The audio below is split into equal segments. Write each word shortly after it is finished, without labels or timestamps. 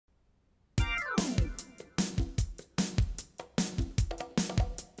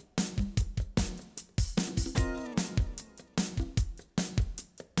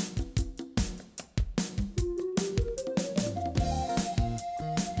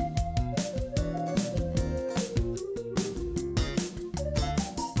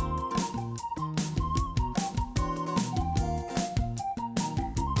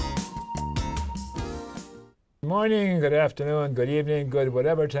morning, good afternoon, good evening, good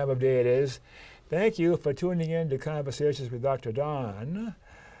whatever time of day it is. Thank you for tuning in to Conversations with Dr. Don.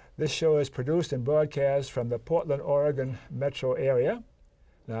 This show is produced and broadcast from the Portland, Oregon metro area.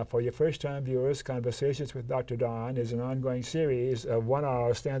 Now, for your first-time viewers, Conversations with Dr. Don is an ongoing series of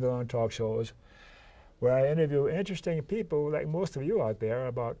one-hour standalone talk shows where I interview interesting people, like most of you out there,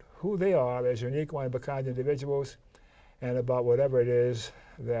 about who they are as unique, one-of-a-kind individuals and about whatever it is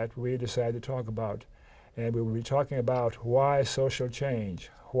that we decide to talk about. And we will be talking about why social change.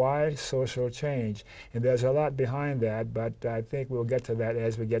 Why social change? And there's a lot behind that, but I think we'll get to that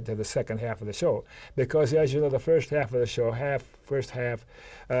as we get to the second half of the show. Because as you know, the first half of the show, first half,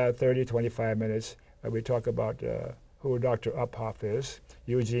 30, 25 minutes, we talk about who Dr. Uphoff is,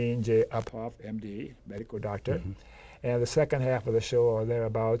 Eugene J. Uphoff, MD, medical doctor. Mm-hmm. And the second half of the show, or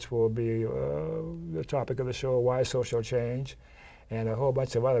thereabouts, will be the topic of the show, why social change, and a whole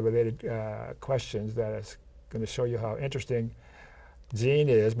bunch of other related questions that is going to show you how interesting Gene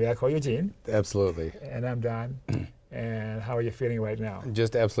is. May I call you Gene? Absolutely. And I'm Don. And how are you feeling right now?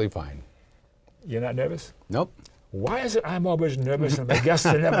 Just absolutely fine. You're not nervous? Nope. Why is it I'm always nervous and my guests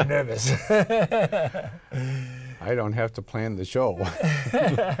are never nervous? I don't have to plan the show.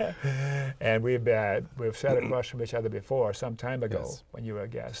 And we've sat across from each other before some time ago. Yes. When you were a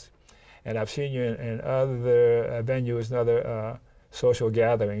guest. And I've seen you in other venues and other social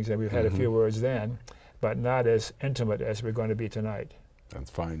gatherings, and we've had a few words then, but not as intimate as we're going to be tonight. That's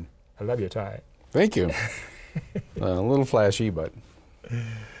fine. I love your tie. Thank you. A little flashy, but...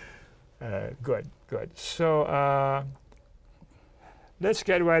 Good, good. So let's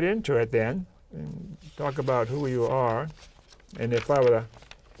get right into it then, and talk about who you are. And if I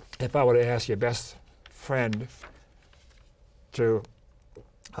were to ask your best friend to,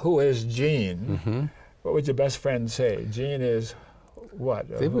 who is Gene, what would your best friend say? Gene is what?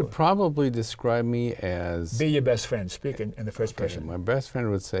 They would probably describe me as... Be your best friend. Speak in the first person. My best friend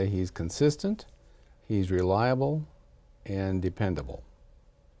would say he's consistent, he's reliable, and dependable.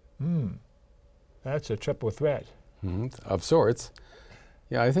 That's a triple threat. Of sorts.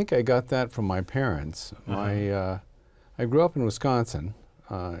 Yeah, I think I got that from my parents. I grew up in Wisconsin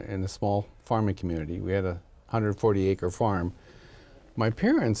in a small farming community. We had a 140-acre farm. My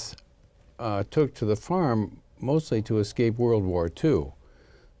parents took to the farm mostly to escape World War II.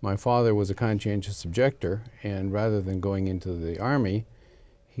 My father was a conscientious objector, and rather than going into the Army,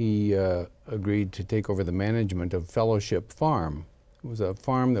 he agreed to take over the management of Fellowship Farm. It was a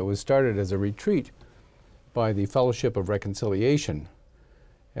farm that was started as a retreat by the Fellowship of Reconciliation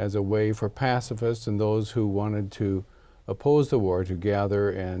as a way for pacifists and those who wanted to oppose the war to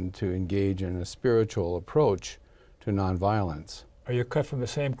gather and to engage in a spiritual approach to nonviolence. Are you cut from the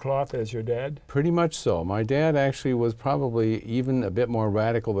same cloth as your dad? Pretty much so. My dad actually was probably even a bit more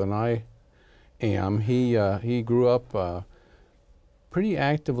radical than I am. He grew up pretty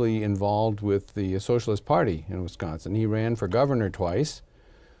actively involved with the Socialist Party in Wisconsin. He ran for governor twice.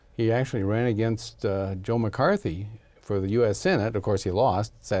 He actually ran against Joe McCarthy for the U.S. Senate. Of course, he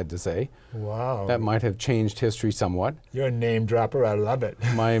lost, sad to say. Wow. That might have changed history somewhat. You're a name dropper. I love it.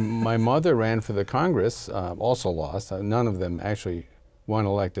 My mother ran for the Congress, also lost. None of them actually won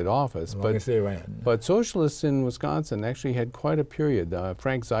elected office. As long as they ran. But socialists in Wisconsin actually had quite a period.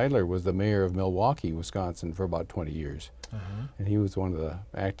 Frank Zeidler was the mayor of Milwaukee, Wisconsin, for about 20 years. And he was one of the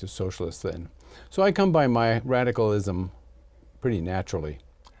active socialists then. So I come by my radicalism pretty naturally.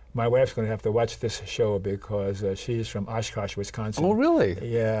 My wife's going to have to watch this show because she's from Oshkosh, Wisconsin. Oh, really?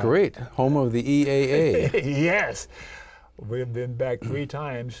 Yeah. Great. Home of the EAA. Yes. We've been back 3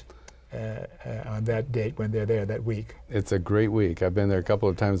 times on that date when they're there that week. It's a great week. I've been there a couple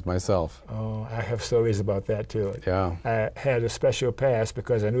of times myself. Oh, I have stories about that too. Yeah. I had a special pass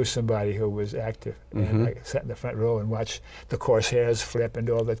because I knew somebody who was active. And I sat in the front row and watched the Corsairs flip and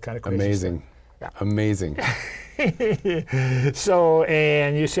all that kind of crazy Amazing. stuff. Yeah. Amazing. So,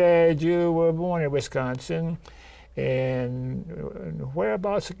 and you said you were born in Wisconsin, and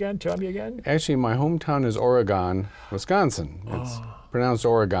whereabouts again? Tell me again. Actually, my hometown is Oregon, Wisconsin. It's pronounced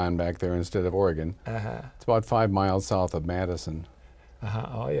Oregon back there instead of Oregon. It's about 5 miles south of Madison.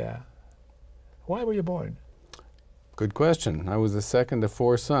 Oh, yeah. Why were you born? Good question. I was the second of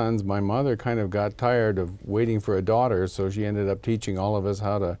 4 sons. My mother kind of got tired of waiting for a daughter, so she ended up teaching all of us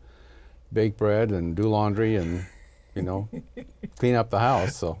how to bake bread and do laundry and, you know, clean up the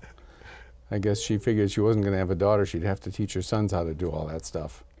house. So I guess she figured she wasn't going to have a daughter. She'd have to teach her sons how to do all that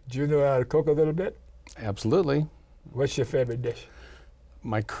stuff. Do you know how to cook a little bit? Absolutely. What's your favorite dish?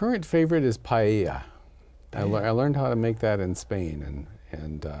 My current favorite is paella. I learned how to make that in Spain,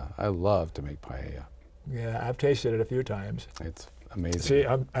 and I love to make paella. Yeah, I've tasted it a few times. It's amazing. See,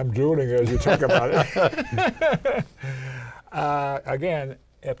 I'm drooling as you talk about it. Again,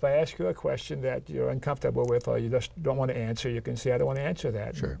 if I ask you a question that you're uncomfortable with or you just don't want to answer, you can say, I don't want to answer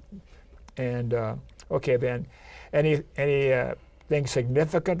that. Sure. And okay, then, anything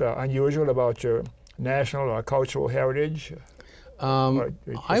significant or unusual about your national or cultural heritage?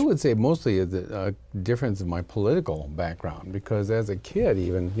 I would say mostly a difference in my political background, because as a kid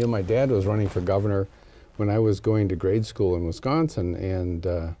even, you know, my dad was running for governor when I was going to grade school in Wisconsin, and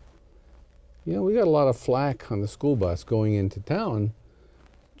you know, we got a lot of flack on the school bus going into town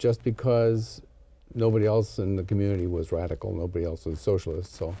just because nobody else in the community was radical, nobody else was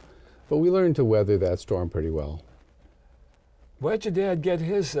socialist. So, but we learned to weather that storm pretty well. Where'd your dad get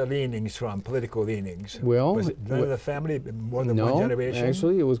his leanings from, political leanings? Well, was it none of the family, more than one generation? No,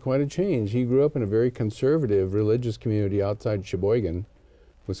 actually it was quite a change. He grew up in a very conservative religious community outside Sheboygan,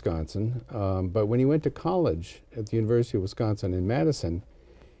 Wisconsin. But when he went to college at the University of Wisconsin in Madison,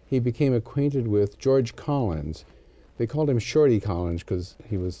 he became acquainted with George Collins. They called him Shorty Collins because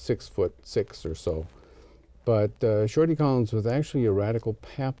he was 6'6" or so. But Shorty Collins was actually a radical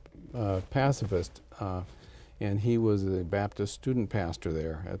pacifist, and he was a Baptist student pastor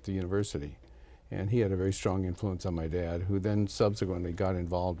there at the university. And he had a very strong influence on my dad, who then subsequently got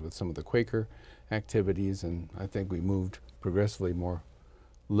involved with some of the Quaker activities, and I think we moved progressively more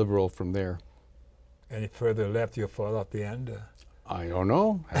liberal from there. Any further left, you'll fall off the end? I don't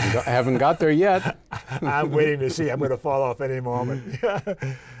know. Haven't got there yet. I'm waiting to see. I'm going to fall off any moment.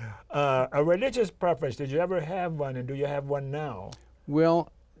 A religious preference, did you ever have one, and do you have one now? Well,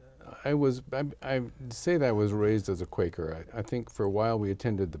 I say that I was raised as a Quaker. I think for a while we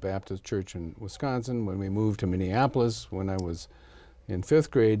attended the Baptist church in Wisconsin. When we moved to Minneapolis when I was in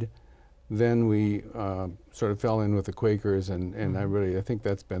 5th grade, then we sort of fell in with the Quakers, and I think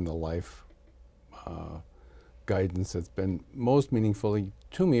that's been the life guidance that's been most meaningfully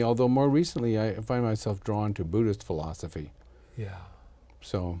to me, although more recently I find myself drawn to Buddhist philosophy. Yeah.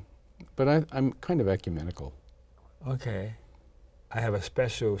 So, but I'm kind of ecumenical. Okay. I have a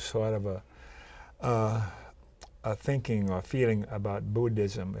special sort of a thinking or feeling about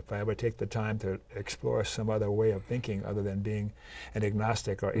Buddhism. If I ever take the time to explore some other way of thinking other than being an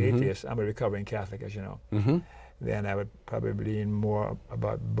agnostic or atheist, I'm a recovering Catholic, as you know, then I would probably lean more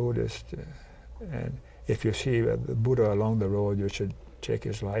about Buddhist. And if you see the Buddha along the road, you should take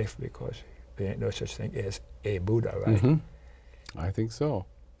his life, because there ain't no such thing as a Buddha, right? I think so.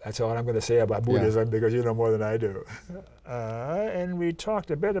 That's all I'm going to say about Buddhism, because you know more than I do. And we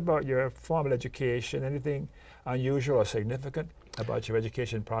talked a bit about your formal education. Anything unusual or significant about your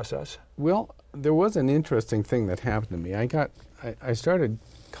education process? Well, there was an interesting thing that happened to me. I started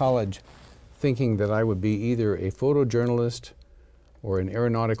college thinking that I would be either a photojournalist or an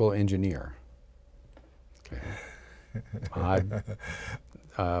aeronautical engineer.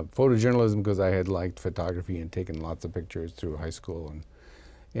 Photojournalism because I had liked photography and taken lots of pictures through high school,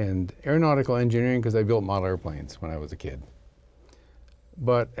 and aeronautical engineering because I built model airplanes when I was a kid.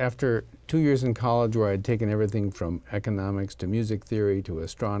 But after 2 years in college, where I'd taken everything from economics to music theory to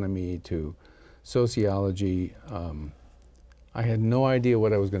astronomy to sociology, I had no idea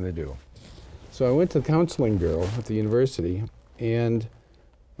what I was going to do. So I went to the counseling bureau at the university, and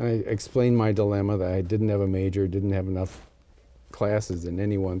I explained my dilemma that I didn't have a major, didn't have enough classes in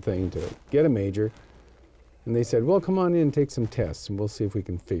any one thing to get a major. And they said, well, come on in and take some tests, and we'll see if we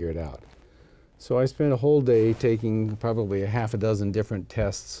can figure it out. So I spent a whole day taking probably a half a dozen different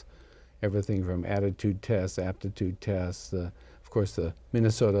tests, everything from attitude tests, aptitude tests, of course the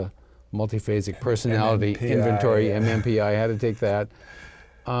Minnesota Multiphasic Personality Inventory, MMPI, I had to take that.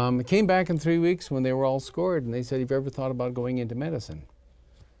 It came back in 3 weeks when they were all scored, and they said, have you ever thought about going into medicine?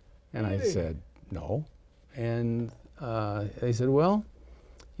 And I said, no. And they said, well,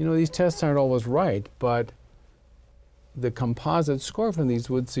 you know, these tests aren't always right, but the composite score from these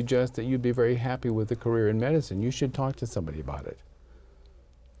would suggest that you'd be very happy with a career in medicine. You should talk to somebody about it.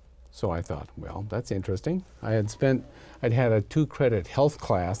 So I thought, well, that's interesting. I'd had a 2-credit health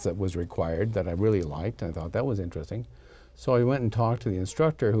class that was required that I really liked. I thought that was interesting. So I went and talked to the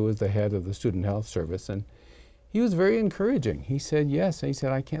instructor, who was the head of the student health service, and he was very encouraging. He said, yes. And he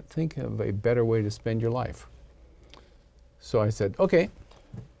said, I can't think of a better way to spend your life. So I said, okay.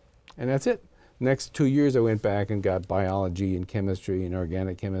 And that's it. Next 2 years I went back and got biology and chemistry and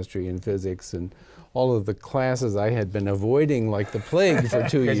organic chemistry and physics and all of the classes I had been avoiding like the plague for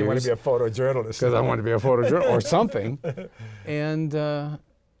 2 years. Because you want to be a photojournalist. Because I wanted to be a photojournalist or something. And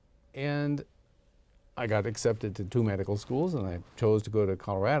I got accepted to 2 medical schools, and I chose to go to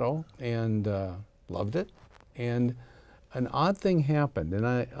Colorado and loved it. And an odd thing happened, and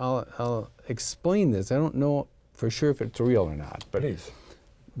I'll explain this. I don't know for sure if it's real or not. But Please.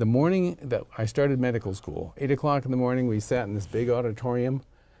 the morning that I started medical school, 8 o'clock in the morning, we sat in this big auditorium,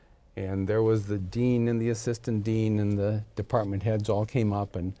 and there was the dean and the assistant dean and the department heads all came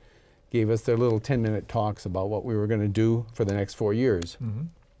up and gave us their little 10-minute talks about what we were going to do for the next 4 years. Mm-hmm.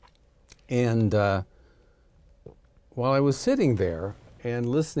 And while I was sitting there and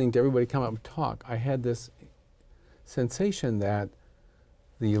listening to everybody come up and talk, I had this sensation that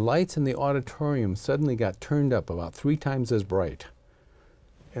the lights in the auditorium suddenly got turned up about 3 times as bright.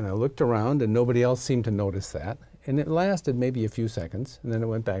 And I looked around and nobody else seemed to notice that. And it lasted maybe a few seconds and then it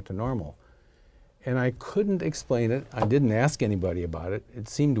went back to normal. And I couldn't explain it. I didn't ask anybody about it. It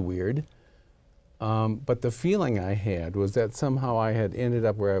seemed weird. But the feeling I had was that somehow I had ended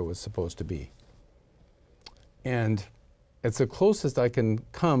up where I was supposed to be. And it's the closest I can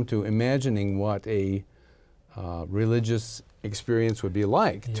come to imagining what a religious experience would be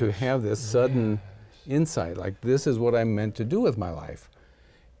like, yes. to have this sudden insight, like this is what I'm meant to do with my life.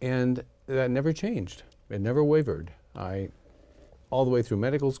 And that never changed. It never wavered. All the way through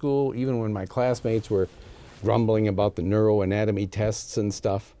medical school, even when my classmates were grumbling about the neuroanatomy tests and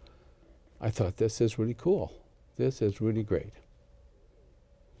stuff, I thought, this is really cool. This is really great.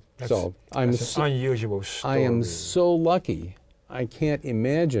 That's an unusual story. I am so lucky. I can't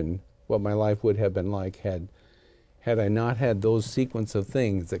imagine what my life would have been like had I not had those sequence of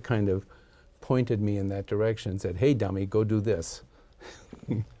things that kind of pointed me in that direction and said, hey, dummy, go do this.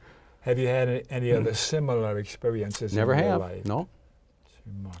 Have you had any other similar experiences Never in your have. life? No.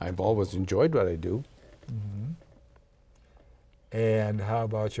 Remarkable. I've always enjoyed what I do. Mm-hmm. And how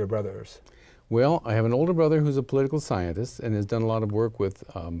about your brothers? Well, I have an older brother who's a political scientist and has done a lot of work with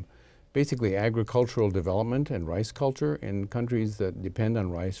basically agricultural development and rice culture in countries that depend on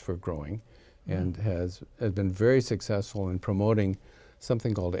rice for growing, and has been very successful in promoting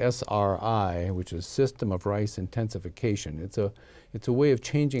something called SRI, which is System of Rice Intensification. It's a way of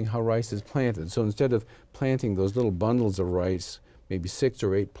changing how rice is planted. So instead of planting those little bundles of rice, maybe 6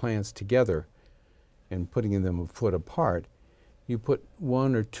 or 8 plants together and putting them a foot apart, you put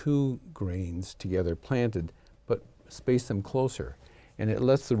 1 or 2 grains together planted, but space them closer. And it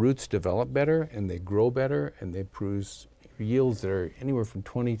lets the roots develop better, and they grow better, and they produce yields that are anywhere from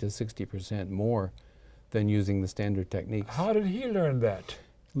 20 to 60% more than using the standard techniques. How did he learn that?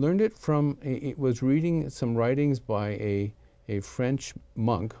 Learned it from, it was reading some writings by a French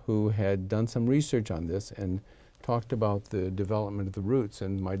monk who had done some research on this and talked about the development of the roots.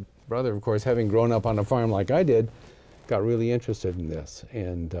 And my brother, of course, having grown up on a farm like I did, got really interested in this.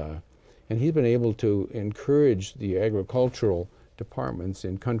 And he's been able to encourage the agricultural departments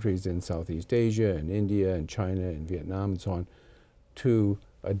in countries in Southeast Asia and India and China and Vietnam and so on to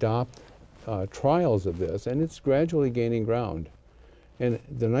adopt trials of this, and it's gradually gaining ground. And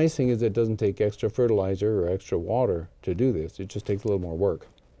the nice thing is it doesn't take extra fertilizer or extra water to do this. It just takes a little more work.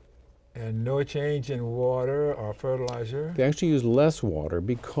 And no change in water or fertilizer? They actually use less water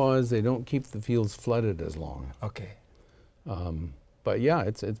because they don't keep the fields flooded as long. Okay. But yeah,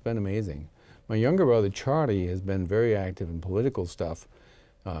 it's been amazing. My younger brother, Charlie, has been very active in political stuff.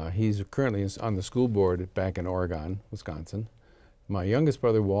 He's currently on the school board back in Oregon, Wisconsin. My youngest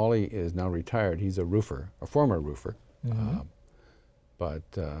brother, Wally, is now retired. He's a roofer, a former roofer. Mm-hmm.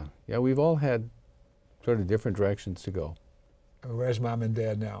 Yeah, we've all had sort of different directions to go. Where's Mom and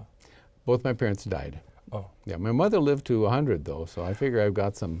Dad now? Both my parents died. Oh. Yeah, my mother lived to 100, though, so I figure I've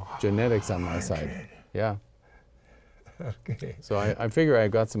got some genetics on my side. Yeah. Okay. So I figure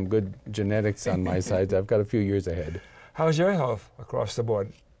I've got some good genetics on my side. I've got a few years ahead. How's your health across the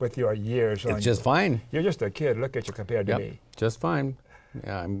board with your years on It's just you? fine. You're just a kid. Look at you compared to me. Just fine.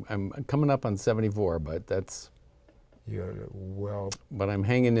 Yeah, I'm coming up on 74, but that's... You're well... But I'm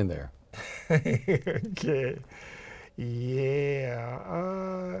hanging in there. Okay.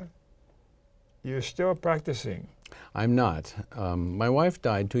 Yeah. You're still practicing. I'm not. My wife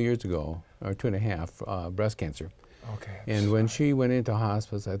died 2 years ago, or 2.5, breast cancer. Okay. And when she went into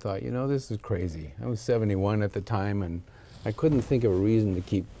hospice, I thought, you know, this is crazy. I was 71 at the time, and I couldn't think of a reason to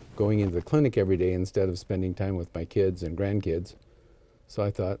keep going into the clinic every day instead of spending time with my kids and grandkids. So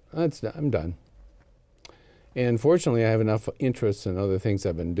I thought, I'm done. And fortunately, I have enough interests in other things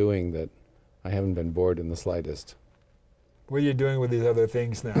I've been doing that I haven't been bored in the slightest. What are you doing with these other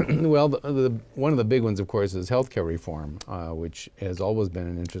things now? Well, one of the big ones, of course, is healthcare reform, which has always been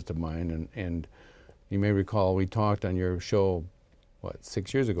an interest of mine. And you may recall we talked on your show, what,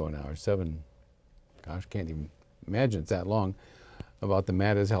 6 years ago now, or 7? Gosh, can't even imagine it's that long, about the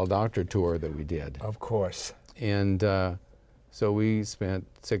Mad as Hell Doctor tour that we did. Of course. And so we spent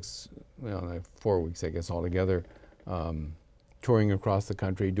 4 weeks, I guess, altogether, touring across the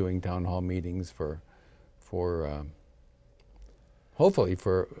country, doing town hall meetings for for hopefully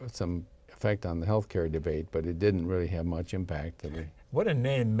for some effect on the healthcare debate, but it didn't really have much impact. What a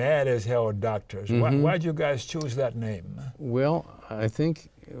name, Mad as Hell Doctors. Why'd you guys choose that name? Well, I think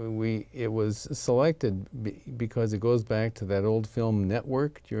it was selected because it goes back to that old film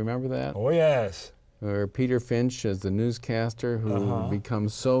Network. Do you remember that? Oh, yes. Where Peter Finch is the newscaster who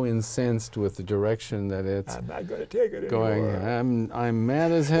becomes so incensed with the direction that it's I'm not going to take it going, anymore. I'm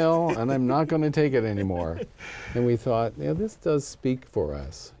mad as hell and I'm not going to take it anymore. And we thought, yeah, this does speak for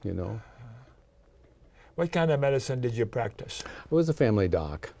us, you know. What kind of medicine did you practice? I was a family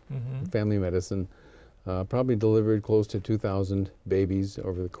doc, family medicine. Probably delivered close to 2,000 babies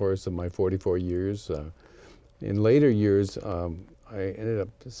over the course of my 44 years. In later years, I ended up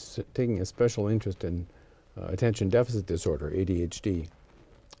taking a special interest in attention deficit disorder, ADHD,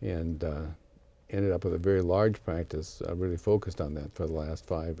 and ended up with a very large practice really focused on that for the last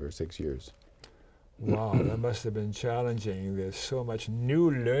 5 or 6 years. Wow, that must have been challenging. There's so much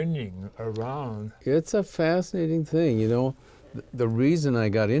new learning around. It's a fascinating thing, you know. The reason I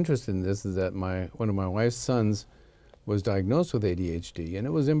got interested in this is that one of my wife's sons was diagnosed with ADHD, and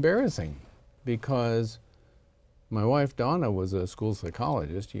it was embarrassing because my wife, Donna, was a school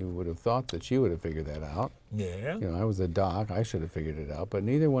psychologist. You would have thought that she would have figured that out. Yeah. You know, I was a doc. I should have figured it out. But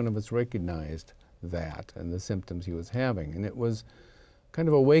neither one of us recognized that and the symptoms he was having. And it was kind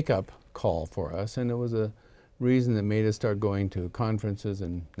of a wake-up call for us, and it was a reason that made us start going to conferences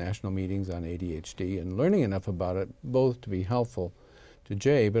and national meetings on ADHD and learning enough about it, both to be helpful to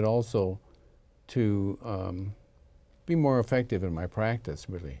Jay, but also to be more effective in my practice,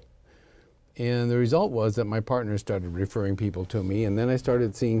 really. And the result was that my partner started referring people to me, and then I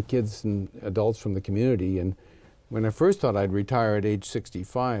started seeing kids and adults from the community. And when I first thought I'd retire at age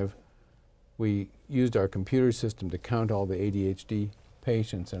 65, we used our computer system to count all the ADHD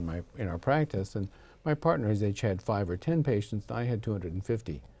patients in our practice, and my partners each had 5 or 10 patients, and I had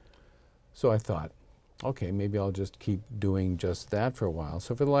 250. So I thought, okay, maybe I'll just keep doing just that for a while.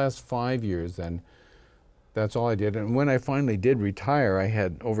 So for the last 5 years then, that's all I did. And when I finally did retire, I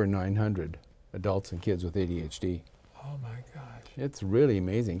had over 900 adults and kids with ADHD. Oh my gosh. It's really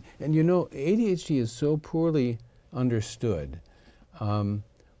amazing. And you know, ADHD is so poorly understood.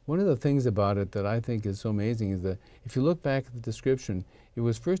 One of the things about it that I think is so amazing is that if you look back at the description, it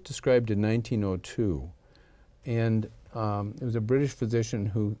was first described in 1902. And it was a British physician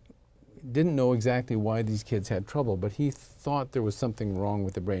who didn't know exactly why these kids had trouble, but he thought there was something wrong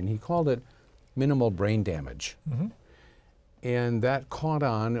with the brain. He called it minimal brain damage. And that caught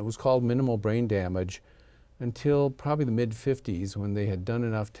on. It was called minimal brain damage until probably the mid-50s, when they had done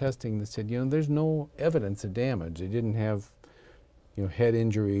enough testing that said, you know, there's no evidence of damage. They didn't have, you know, head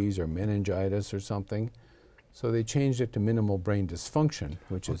injuries or meningitis or something. So they changed it to minimal brain dysfunction,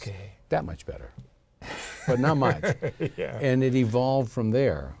 which is that much better, but not much. Yeah. And it evolved from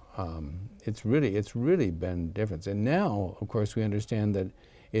there. It's really been a difference. And now, of course, we understand that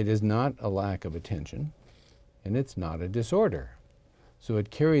it is not a lack of attention, and it's not a disorder. So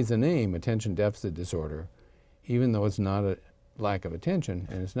it carries the name attention deficit disorder, even though it's not a lack of attention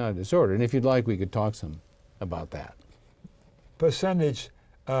and it's not a disorder. And if you'd like, we could talk some about that. Percentage,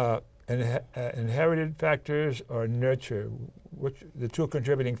 inherited factors or nurture, which the two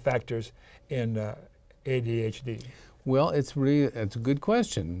contributing factors in ADHD? Well, it's a good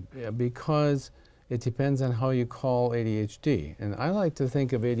question because it depends on how you call ADHD. And I like to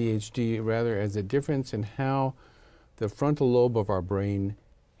think of ADHD rather as a difference in how the frontal lobe of our brain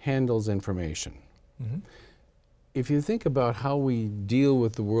handles information. If you think about how we deal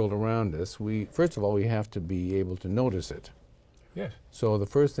with the world around us, first of all, we have to be able to notice it. Yes. So the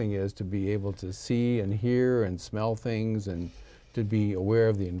first thing is to be able to see and hear and smell things and to be aware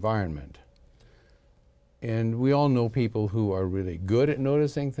of the environment. And we all know people who are really good at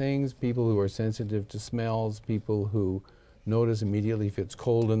noticing things, people who are sensitive to smells, people who notice immediately if it's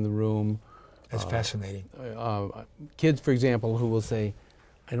cold in the room. That's fascinating. Kids, for example, who will say,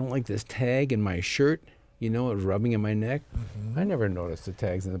 I don't like this tag in my shirt, you know, it's rubbing in my neck. I never noticed the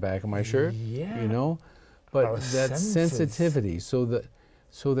tags in the back of my shirt, you know. But that sensitivity, so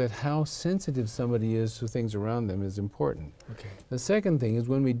that how sensitive somebody is to things around them is important. The second thing is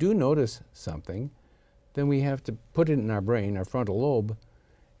when we do notice something, then we have to put it in our brain, our frontal lobe,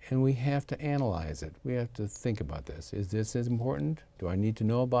 and we have to analyze it. We have to think about this. Is this as important? Do I need to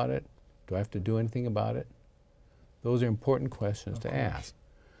know about it? Do I have to do anything about it? Those are important questions to ask.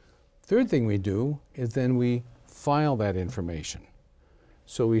 Third thing we do is then we file that information.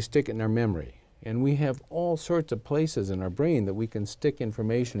 So we stick it in our memory. And we have all sorts of places in our brain that we can stick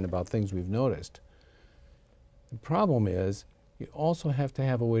information about things we've noticed. The problem is you also have to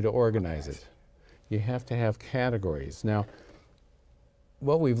have a way to organize it. You have to have categories. Now,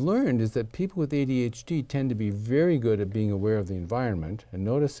 what we've learned is that people with ADHD tend to be very good at being aware of the environment and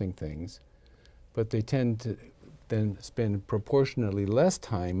noticing things, but they tend to then spend proportionately less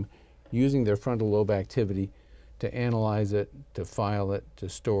time using their frontal lobe activity to analyze it, to file it, to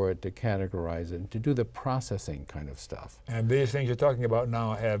store it, to categorize it, to do the processing kind of stuff. And these things you're talking about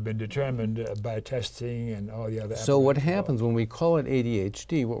now have been determined by testing and all the other. So what happens when we call it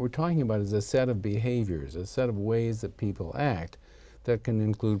ADHD, what we're talking about is a set of behaviors, a set of ways that people act that can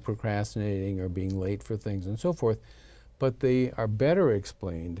include procrastinating or being late for things and so forth, but they are better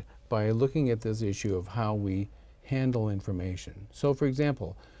explained by looking at this issue of how we handle information. So for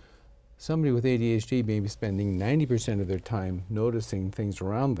example, somebody with ADHD may be spending 90% of their time noticing things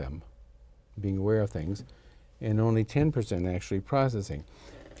around them, being aware of things, and only 10% actually processing.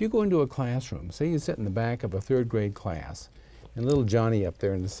 If you go into a classroom, say you sit in the back of a 3rd grade class, and little Johnny up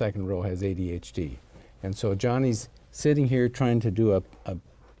there in the 2nd row has ADHD. And so Johnny's sitting here trying to do a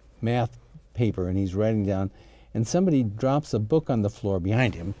math paper, and he's writing down, and somebody drops a book on the floor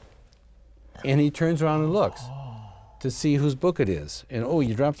behind him, and he turns around and looks to see whose book it is. And oh,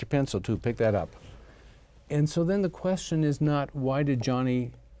 you dropped your pencil too, pick that up. And so then the question is not, why did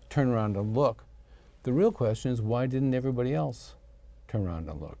Johnny turn around and look? The real question is, why didn't everybody else turn around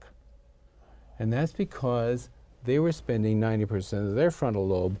and look? And that's because they were spending 90% of their frontal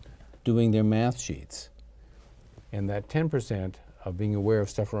lobe doing their math sheets. And that 10% of being aware of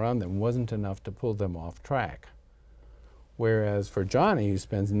stuff around them wasn't enough to pull them off track. Whereas for Johnny, who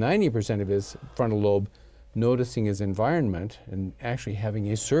spends 90% of his frontal lobe noticing his environment and actually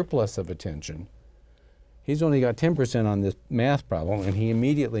having a surplus of attention, he's only got 10% on this math problem, and he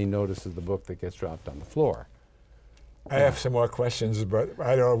immediately notices the book that gets dropped on the floor. I have some more questions, but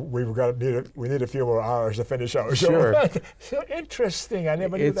I don't know, we need a few more hours to finish our show. Sure. So interesting. I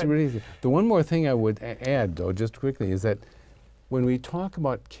never knew that. It's really easy. The one more thing I would add, though, just quickly, is that when we talk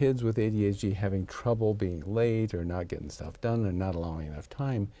about kids with ADHD having trouble being late or not getting stuff done or not allowing enough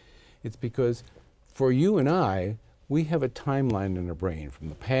time, it's because for you and I, we have a timeline in our brain from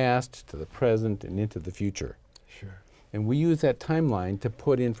the past to the present and into the future. Sure. And we use that timeline to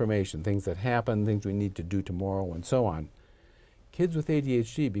put information, things that happen, things we need to do tomorrow, and so on. Kids with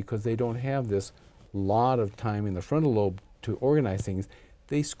ADHD, because they don't have this lot of time in the frontal lobe to organize things,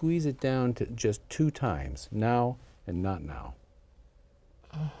 they squeeze it down to just 2 times, now and not now.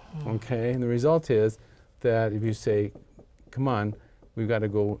 Okay, and the result is that if you say, come on, we've got to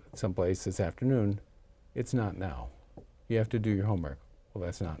go someplace this afternoon, it's not now. You have to do your homework. Well,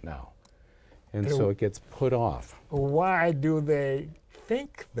 that's not now. And so it gets put off. Why do they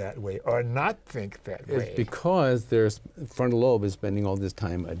think that way or not think that way? It's because their frontal lobe is spending all this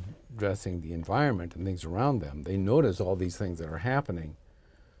time addressing the environment and things around them. They notice all these things that are happening.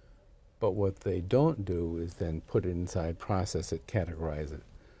 But what they don't do is then put it inside, process it, categorize it,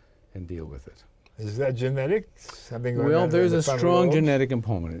 and deal with it. Is that genetic? Something going well, on there's in a the strong lobe? genetic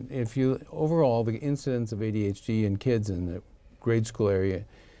component. If you overall, the incidence of ADHD in kids in the grade school area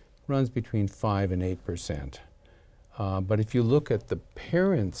runs between 5 and 8%. But if you look at the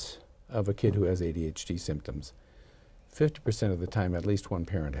parents of a kid who has ADHD symptoms, 50% of the time at least one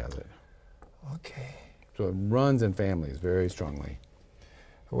parent has it. Okay. So it runs in families very strongly.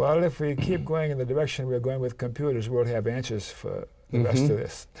 Well, if we keep going in the direction we're going with computers, we'll have answers for the rest of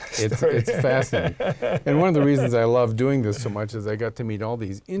this story. It's fascinating. And one of the reasons I love doing this so much is I got to meet all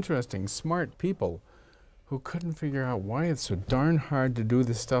these interesting, smart people who couldn't figure out why it's so darn hard to do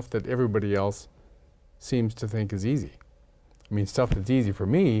the stuff that everybody else seems to think is easy. I mean, stuff that's easy for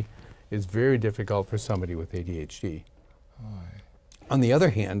me is very difficult for somebody with ADHD. On the other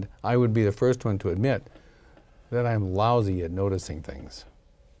hand, I would be the first one to admit that I'm lousy at noticing things.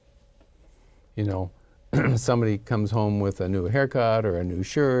 You know, somebody comes home with a new haircut or a new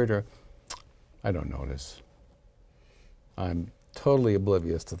shirt, or I don't notice. I'm totally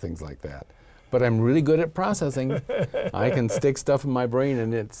oblivious to things like that. But I'm really good at processing. I can stick stuff in my brain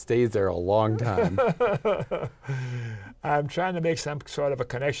and it stays there a long time. I'm trying to make some sort of a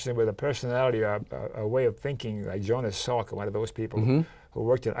connection with a personality or a way of thinking, like Jonas Salk, one of those people who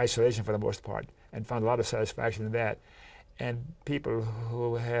worked in isolation for the most part and found a lot of satisfaction in that. And people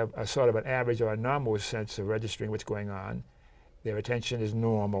who have a sort of an average or a normal sense of registering what's going on, their attention is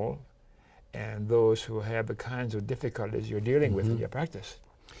normal, and those who have the kinds of difficulties you're dealing with in your practice.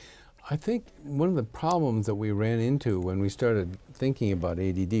 I think one of the problems that we ran into when we started thinking about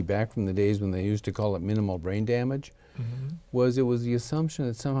ADD, back from the days when they used to call it minimal brain damage, was the assumption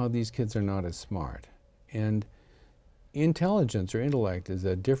that somehow these kids are not as smart. And intelligence or intellect is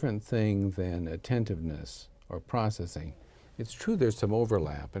a different thing than attentiveness or processing. It's true there's some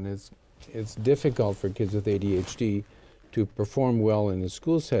overlap, and it's it's difficult for kids with ADHD to perform well in a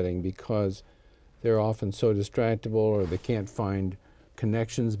school setting because they're often so distractible, or they can't find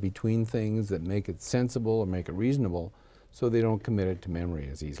connections between things that make it sensible or make it reasonable, so they don't commit it to memory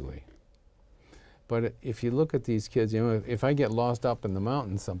as easily. But if you look at these kids, you know, if I get lost up in the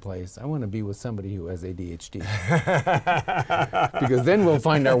mountains someplace, I want to be with somebody who has ADHD. Because then we'll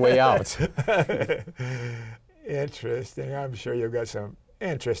find our way out. Interesting. I'm sure you've got some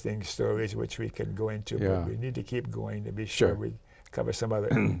interesting stories which we can go into, Yeah. but we need to keep going to be sure we cover some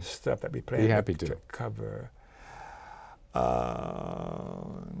other stuff that we plan Be happy to cover.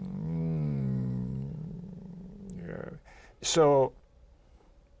 So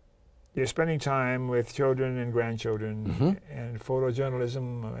you're spending time with children and grandchildren and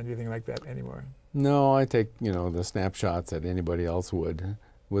photojournalism or anything like that anymore? No, I take, you know, the snapshots that anybody else would.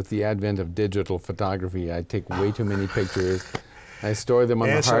 With the advent of digital photography, I take way too many pictures. I store them on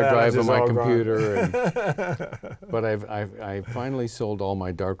the hard drive of my computer. And, but I finally sold all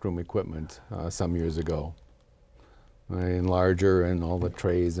my darkroom equipment some years ago. My enlarger and all the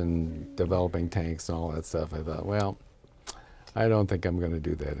trays and developing tanks and all that stuff. I thought, well, I don't think I'm going to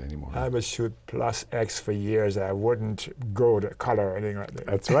do that anymore. I would shoot plus X for years. I wouldn't go to color or anything like that.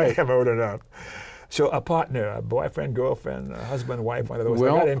 That's right. I'm old enough. So a partner, a boyfriend, girlfriend, a husband, wife, one of those.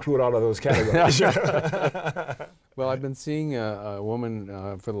 Well, I got to include all of those categories. Well, I've been seeing a woman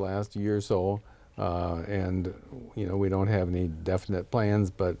for the last year or so, and you know, we don't have any definite plans,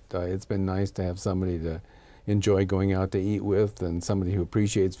 but it's been nice to have somebody to enjoy going out to eat with, and somebody who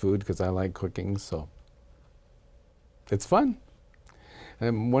appreciates food, because I like cooking, so it's fun.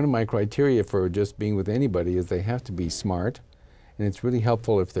 And one of my criteria for just being with anybody is they have to be smart, and it's really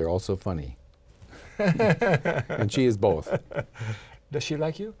helpful if they're also funny. And she is both. Does she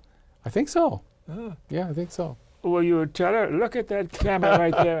like you? I think so. Oh. Yeah, I think so. Will you tell her, look at that camera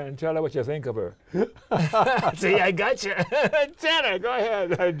right there and tell her what you think of her? See, I got you. Tell her, go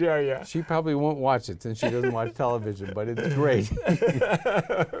ahead, I dare you. She probably won't watch it since she doesn't watch television, but it's great.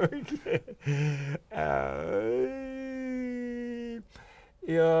 Okay.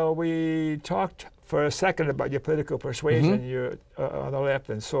 You know, we talked for a second about your political persuasion. You're on the left,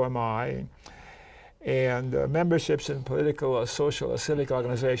 and so am I. And memberships in political or social or civic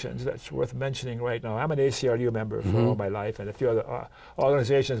organizations, that's worth mentioning right now. I'm an ACLU member for all my life, and a few other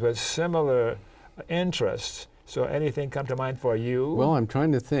organizations with similar interests. So anything come to mind for you? Well, I'm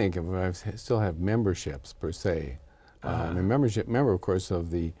trying to think if I still have memberships per se. I'm a member, of course, of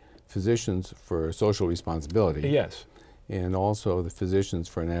the Physicians for Social Responsibility. Yes. And also the Physicians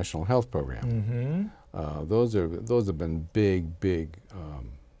for a National Health Program. Those have been big,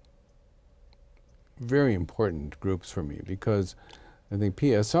 very important groups for me, because I think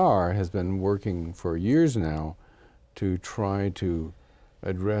PSR has been working for years now to try to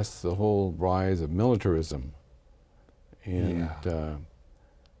address the whole rise of militarism. And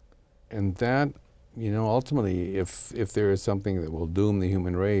and that, you know, ultimately, if there is something that will doom the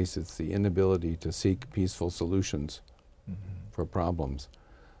human race, it's the inability to seek peaceful solutions for problems.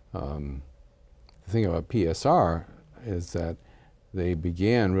 The thing about PSR is that they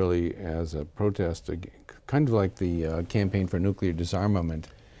began really as a protest, kind of like the campaign for nuclear disarmament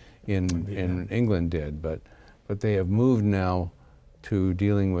in England did, but they have moved now to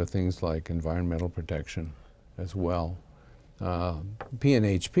dealing with things like environmental protection as well.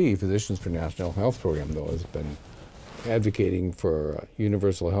 PNHP, Physicians for National Health Program, though, has been advocating for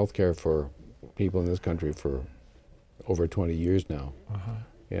universal health care for people in this country for over 20 years now.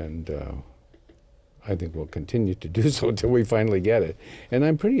 And I think we'll continue to do so until we finally get it. And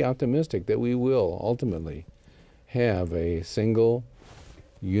I'm pretty optimistic that we will ultimately have a single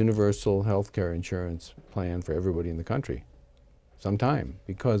universal health care insurance plan for everybody in the country sometime,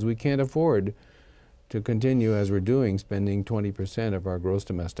 because we can't afford to continue, as we're doing, spending 20% of our gross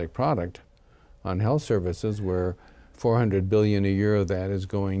domestic product on health services, where $400 billion a year of that is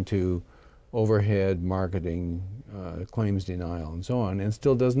going to overhead, marketing, claims denial, and so on, and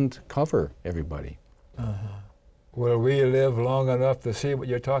still doesn't cover everybody. Will we live long enough to see what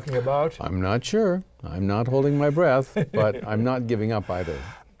you're talking about? I'm not sure. I'm not holding my breath, but I'm not giving up either.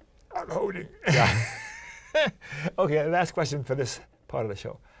 I'm holding. Yeah. Okay, last question for this part of the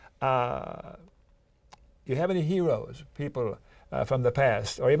show. Do you have any heroes, people from the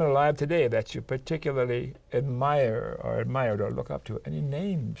past, or even alive today, that you particularly admire or admired or look up to? Any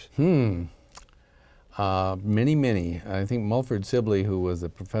names? Many. I think Mulford Sibley, who was a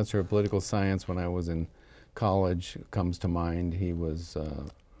professor of political science when I was in college, comes to mind. He was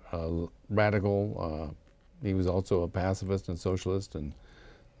a radical. He was also a pacifist and socialist, and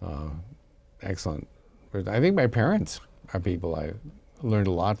excellent. I think my parents are people learned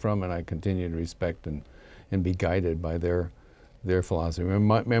a lot from, and I continue to respect and be guided by their philosophy.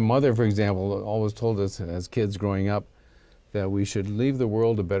 My mother, for example, always told us as kids growing up that we should leave the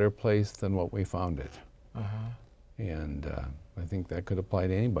world a better place than what we found it. And I think that could apply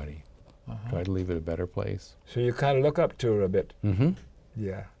to anybody. Try to leave it a better place. So you kind of look up to her a bit.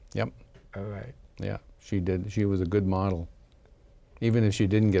 Yeah. Yep. All right. Yeah, she did. She was a good model, even if she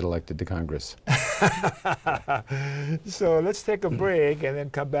didn't get elected to Congress. So let's take a break and then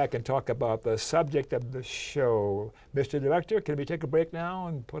come back and talk about the subject of the show. Mr. Director, can we take a break now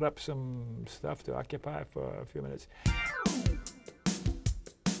and put up some stuff to occupy for a few minutes?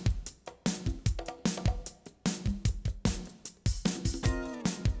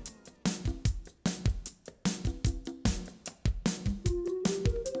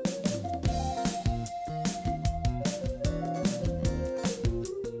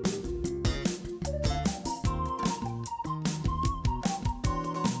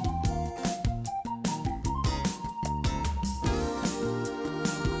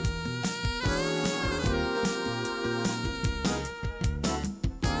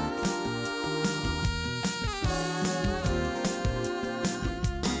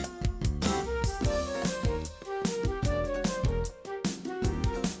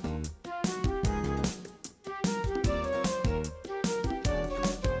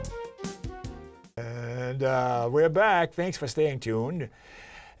 We're back. Thanks for staying tuned.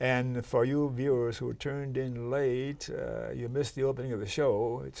 And for you viewers who turned in late, you missed the opening of the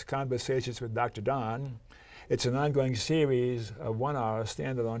show. It's Conversations with Dr. Don. It's an ongoing series of 1-hour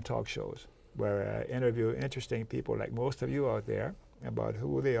standalone talk shows where I interview interesting people like most of you out there about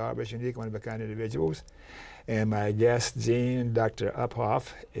who they are as unique, one-of-a-kind individuals. And my guest, Jean, Dr.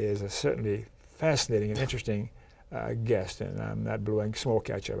 Uphoff, is a certainly fascinating and interesting guest, and I'm not blowing smoke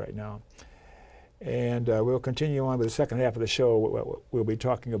at you right now. And we'll continue on with the second half of the show. We'll be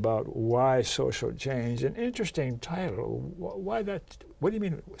talking about why social change. An interesting title. Why that? What do you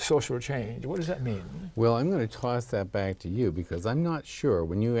mean social change? What does that mean? Well, I'm going to toss that back to you because I'm not sure.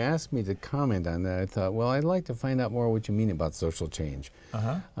 When you asked me to comment on that, I thought, well, I'd like to find out more what you mean about social change.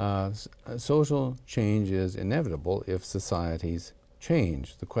 Social change is inevitable if societies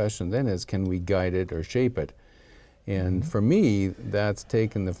change. The question then is, can we guide it or shape it? And for me, that's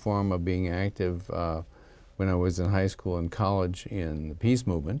taken the form of being active when I was in high school and college in the peace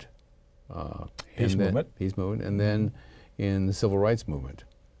movement. Peace movement, and then in the civil rights movement.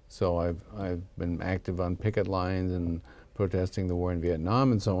 So I've been active on picket lines and protesting the war in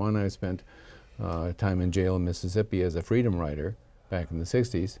Vietnam and so on. I spent time in jail in Mississippi as a freedom rider back in the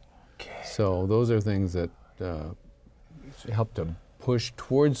 60s. So those are things that help to push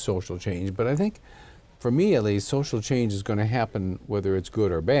towards social change. But I think, for me at least, social change is going to happen whether it's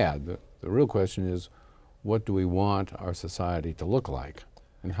good or bad. The real question is, what do we want our society to look like?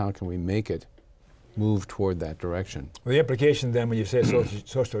 And how can we make it move toward that direction? Well, the implication then when you say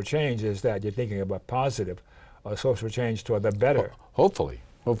social change is that you're thinking about positive or social change toward the better. Hopefully,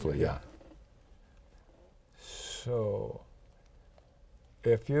 yeah. So,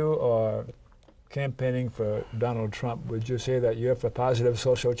 if you are campaigning for Donald Trump, would you say that you're for positive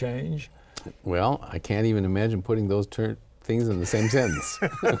social change? Well, I can't even imagine putting those things in the same sentence.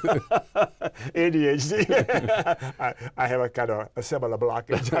 ADHD. I have a kind of a similar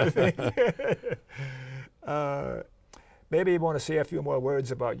blockage, I think. Maybe you want to say a few more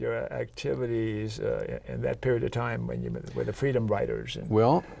words about your activities in that period of time when you were the Freedom Riders.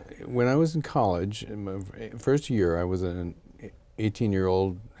 Well, when I was in college, in my first year, I was an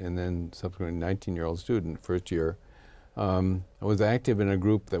 18-year-old and then subsequently 19-year-old student, first year. I was active in a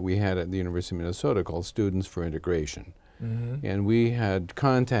group that we had at the University of Minnesota called Students for Integration. And we had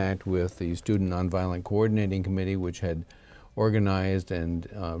contact with the Student Nonviolent Coordinating Committee, which had organized and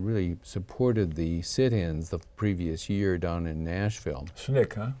really supported the sit-ins the previous year down in Nashville.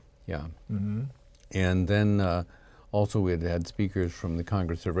 SNCC, huh? Yeah. And then also we had had speakers from the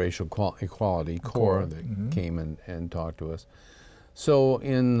Congress of Racial Equality, CORE, that came and talked to us. So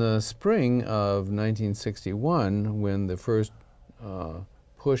in the spring of 1961, when the first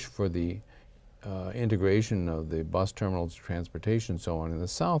push for the integration of the bus terminals, transportation, and so on in the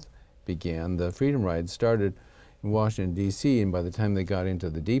South began, the Freedom Rides started in Washington, D.C., and by the time they got into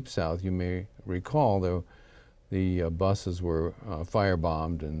the Deep South, you may recall the buses were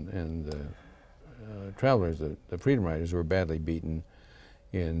firebombed and the travelers, the Freedom Riders, were badly beaten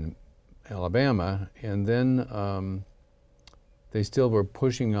in Alabama, and then they still were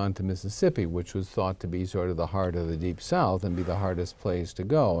pushing on to Mississippi, which was thought to be sort of the heart of the Deep South and be the hardest place to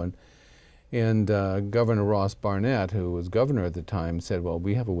go. And Governor Ross Barnett, who was governor at the time, said, well,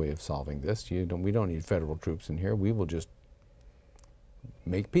 we have a way of solving this. We don't need federal troops in here. We will just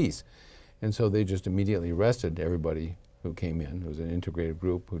make peace. And so they just immediately arrested everybody who came in. It was an integrated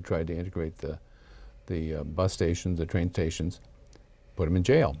group who tried to integrate the bus stations, the train stations, put them in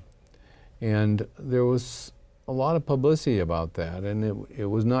jail. And there was a lot of publicity about that, and it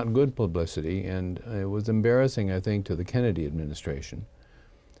was not good publicity, and it was embarrassing, I think, to the Kennedy administration.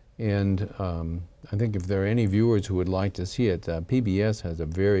 And I think if there are any viewers who would like to see it, PBS has a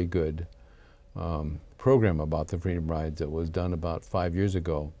very good program about the Freedom Rides that was done about 5 years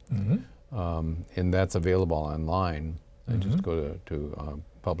ago. And that's available online. I just go to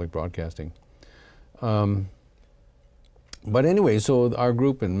public broadcasting. But anyway, so our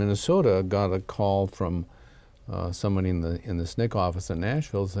group in Minnesota got a call from somebody in the SNCC office in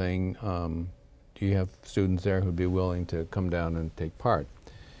Nashville saying, do you have students there who'd be willing to come down and take part?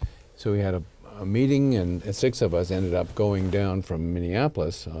 So we had a meeting, and 6 of us ended up going down from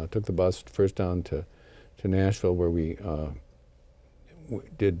Minneapolis, took the bus first down to Nashville, where we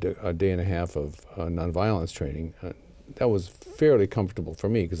did a day and a half of nonviolence training. That was fairly comfortable for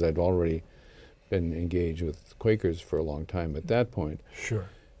me because I'd already been engaged with Quakers for a long time at that point. Sure.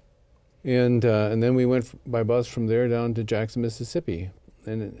 And then we went by bus from there down to Jackson, Mississippi.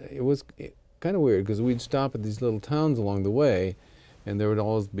 And it was kind of weird because we'd stop at these little towns along the way, and there would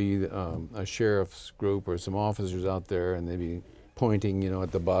always be a sheriff's group or some officers out there, and they'd be pointing,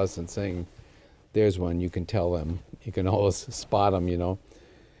 at the bus and saying, there's one, you can tell them. You can always spot them,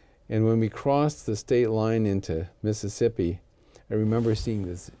 And when we crossed the state line into Mississippi, I remember seeing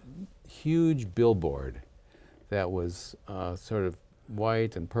this huge billboard that was sort of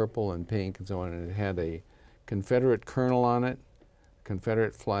white and purple and pink and so on, and it had a Confederate colonel on it,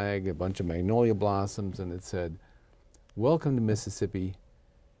 Confederate flag, a bunch of magnolia blossoms, and it said, "Welcome to Mississippi,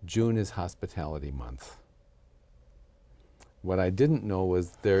 June is Hospitality Month." What I didn't know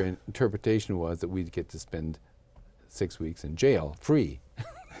was their interpretation was that we'd get to spend 6 weeks in jail, free.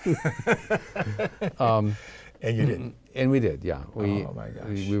 And you did? And we did, yeah. Oh my gosh.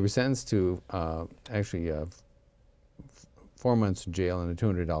 We were sentenced to actually 4 months in jail and a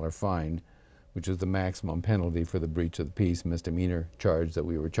 $200 fine, which is the maximum penalty for the breach of the peace misdemeanor charge that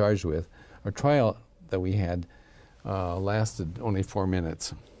we were charged with. Our trial that we had lasted only 4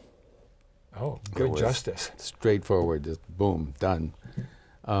 minutes. Oh, good justice. Straightforward, just boom, done.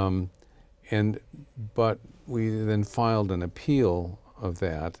 But we then filed an appeal of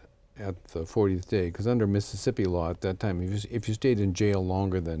that at the 40th day, because under Mississippi law at that time, if you stayed in jail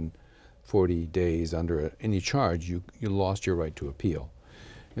longer than 40 days under any charge, you lost your right to appeal.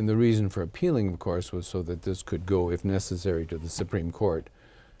 And the reason for appealing, of course, was so that this could go, if necessary, to the Supreme Court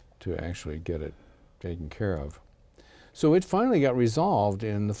to actually get it taken care of. So it finally got resolved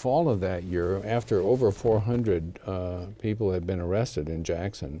in the fall of that year after over 400 people had been arrested in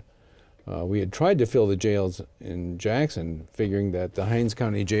Jackson. We had tried to fill the jails in Jackson, figuring that the Hinds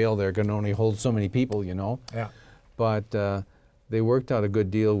County Jail there can only hold so many people, Yeah. But they worked out a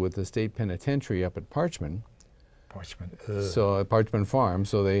good deal with the state penitentiary up at Parchman. Parchment. So at Parchman Farm.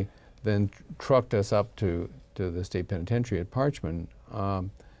 So they then trucked us up to the state penitentiary at Parchman.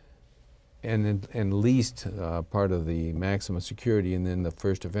 And leased part of the maximum security and then the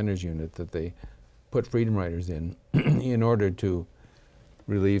first offenders unit that they put Freedom Riders in order to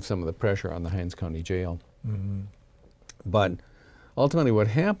relieve some of the pressure on the Hinds County Jail. But ultimately what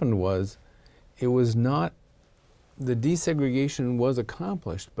happened was it was not, the desegregation was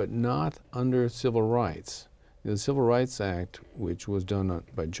accomplished, but not under civil rights. The Civil Rights Act, which was done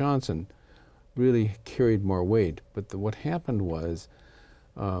by Johnson, really carried more weight. But what happened was,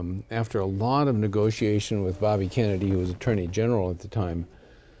 after a lot of negotiation with Bobby Kennedy, who was Attorney General at the time,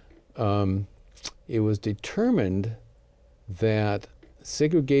 it was determined that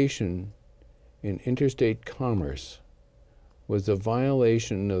segregation in interstate commerce was a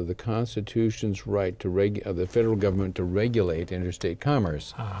violation of the Constitution's right to of the federal government to regulate interstate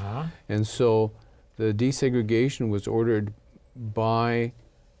commerce. And so the desegregation was ordered by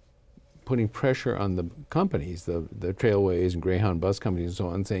putting pressure on the companies, the Trailways and Greyhound bus companies and so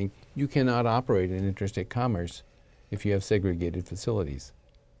on, saying you cannot operate in interstate commerce if you have segregated facilities.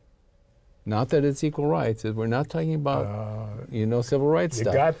 Not that it's equal rights. We're not talking about, civil rights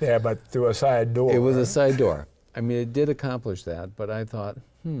stuff. You got there, but through a side door. It was a side door. I mean, it did accomplish that, but I thought,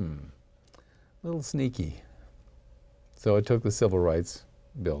 a little sneaky. So it took the civil rights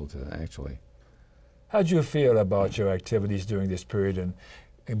bill to actually. How'd you feel about your activities during this period and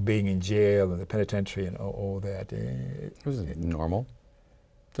being in jail and the penitentiary and all that? It was normal.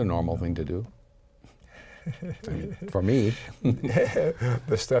 It's a normal thing to do. I mean, for me.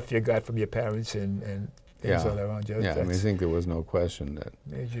 The stuff you got from your parents and things all around you. Yeah, I mean, I think there was no question that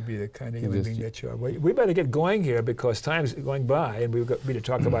made you be the kind of human being that you are. We better get going here because time's going by, and we've got to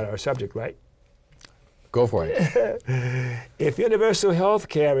talk about our subject, right? Go for it. If universal health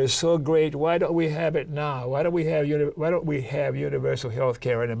care is so great, why don't we have it now? Why don't we have universal health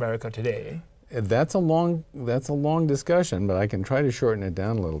care in America today? That's a long discussion, but I can try to shorten it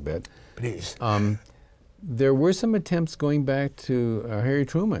down a little bit. Please. There were some attempts going back to Harry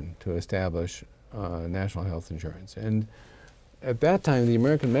Truman to establish national health insurance, and at that time the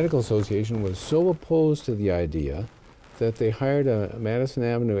American Medical Association was so opposed to the idea that they hired a Madison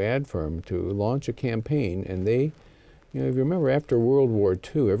Avenue ad firm to launch a campaign, and they, if you remember, after World War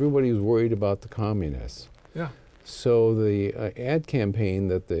II, everybody was worried about the communists. Yeah. So the ad campaign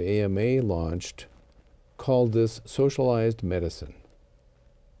that the AMA launched called this socialized medicine.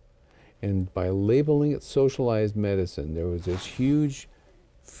 And by labeling it socialized medicine, there was this huge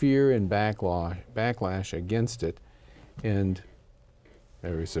fear and backlash against it, and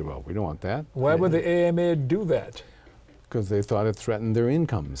everybody said, well, we don't want that. Why would the AMA do that? Because they thought it threatened their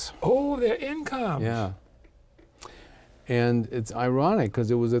incomes. Oh, their incomes. Yeah. And it's ironic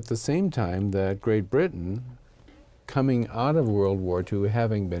because it was at the same time that Great Britain, coming out of World War II,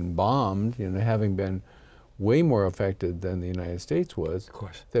 having been bombed, having been way more affected than the United States was, of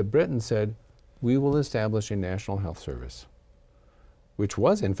course, that Britain said, we will establish a national health service, which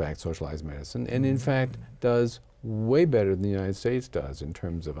was in fact socialized medicine, and in fact does way better than the United States does in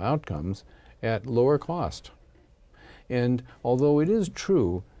terms of outcomes at lower cost. And although it is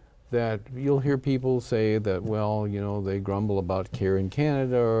true that you'll hear people say that, well, they grumble about care in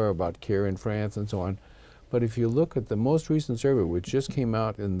Canada or about care in France and so on, but if you look at the most recent survey, which just came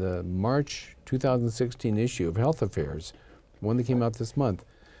out in the March 2016 issue of Health Affairs, one that came out this month,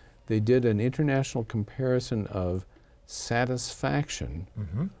 they did an international comparison of satisfaction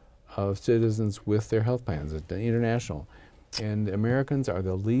of citizens with their health plans, international. And Americans are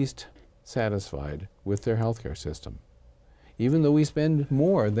the least satisfied with their healthcare system, even though we spend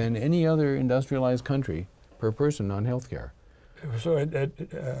more than any other industrialized country per person on healthcare. So the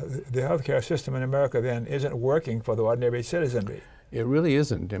healthcare system in America then isn't working for the ordinary citizenry. It really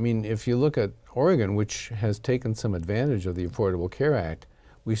isn't. I mean, if you look at Oregon, which has taken some advantage of the Affordable Care Act,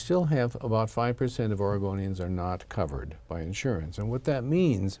 we still have about 5% of Oregonians are not covered by insurance. And what that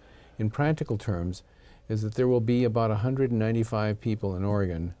means, in practical terms, is that there will be about 195 people in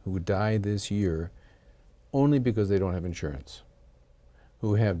Oregon who die this year only because they don't have insurance,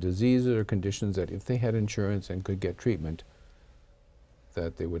 who have diseases or conditions that if they had insurance and could get treatment,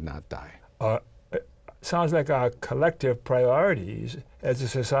 that they would not die. Sounds like our collective priorities as a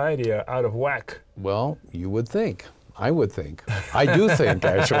society are out of whack. Well, you would think. I would think. I do think,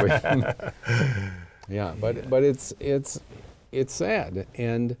 actually. Yeah, but it's sad,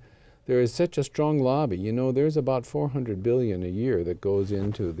 and there is such a strong lobby. There's about $400 billion a year that goes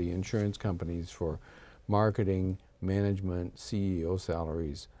into the insurance companies for marketing, management, CEO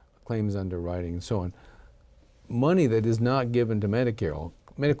salaries, claims underwriting, and so on. Money that is not given to medical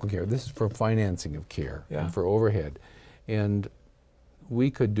care. This is for financing of care and for overhead. And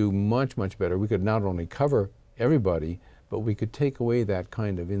we could do much, much better. We could not only cover everybody, but we could take away that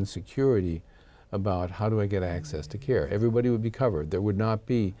kind of insecurity about how do I get access to care. Everybody would be covered. There would not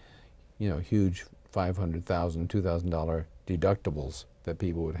be, huge $500,000, $2,000 deductibles that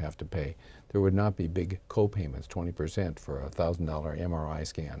people would have to pay. There would not be big co-payments, 20% for a $1,000 MRI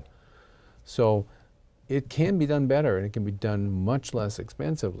scan. So it can be done better, and it can be done much less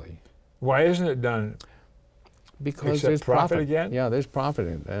expensively. Why isn't it done? Because Except there's profit again? Yeah, there's profit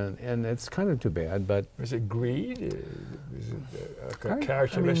in it, and it's kind of too bad, but... Is it greed? Is it a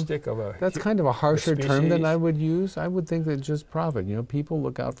characteristic of a... That's kind of a harsher term than I would use. I would think that just profit. People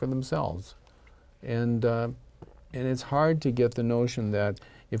look out for themselves. And it's hard to get the notion that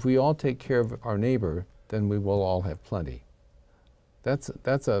if we all take care of our neighbor, then we will all have plenty. That's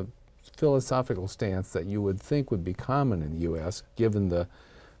a philosophical stance that you would think would be common in the U.S., given the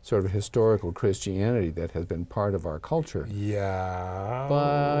sort of historical Christianity that has been part of our culture. Yeah.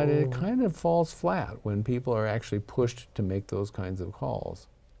 But it kind of falls flat when people are actually pushed to make those kinds of calls.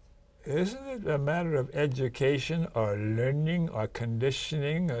 Isn't it a matter of education or learning or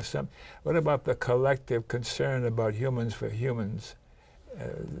conditioning or something? What about the collective concern about humans for humans?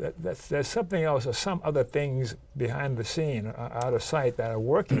 There's something else or some other things behind the scene, out of sight, that are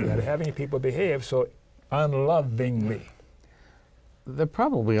working, that are having people behave so unlovingly. There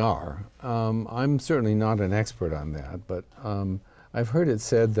probably are. I'm certainly not an expert on that, but I've heard it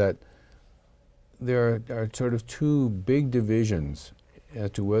said that there are sort of two big divisions as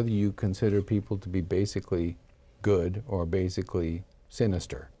to whether you consider people to be basically good or basically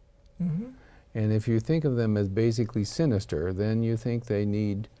sinister. And if you think of them as basically sinister, then you think they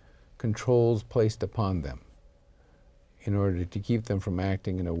need controls placed upon them in order to keep them from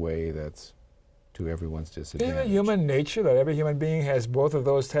acting in a way that's to everyone's disadvantage. Isn't it human nature that every human being has both of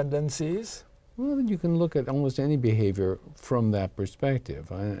those tendencies? Well, then you can look at almost any behavior from that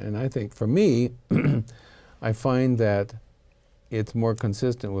perspective. And I think for me, I find that it's more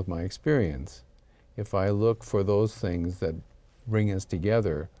consistent with my experience if I look for those things that bring us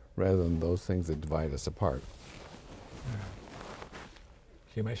together rather than those things that divide us apart.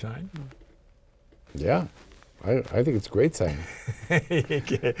 See my sign? Yeah, I think it's a great sign.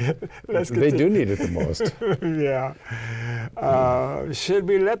 Okay. They do need it the most. Yeah. Should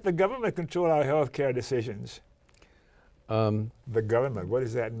we let the government control our health care decisions? The government, what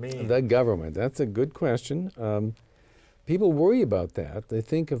does that mean? The government, that's a good question. People worry about that. They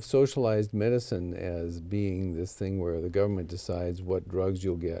think of socialized medicine as being this thing where the government decides what drugs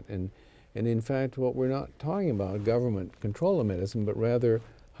you'll get. And in fact, what we're not talking about, government control of medicine, but rather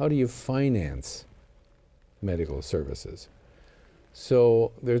how do you finance medical services?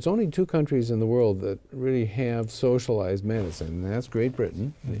 So there's only 2 countries in the world that really have socialized medicine, and that's Great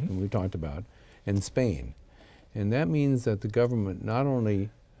Britain, and we talked about, and Spain. And that means that the government not only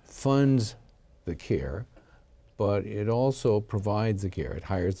funds the care, but it also provides the care. It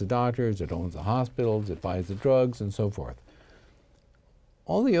hires the doctors, it owns the hospitals, it buys the drugs, and so forth.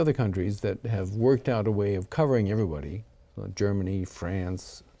 All the other countries that have worked out a way of covering everybody, Germany,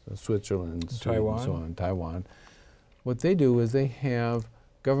 France, Switzerland, Sweden, so on, Taiwan, what they do is they have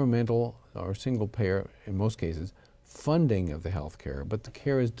governmental or single payer, in most cases, funding of the health care, but the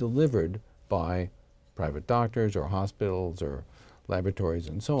care is delivered by private doctors or hospitals or laboratories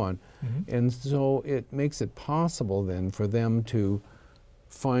and so on. And so it makes it possible then for them to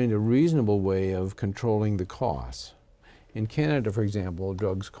find a reasonable way of controlling the costs. In Canada, for example,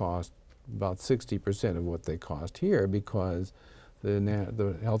 drugs cost about 60% of what they cost here because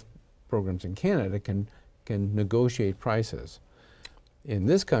the health programs in Canada can negotiate prices. In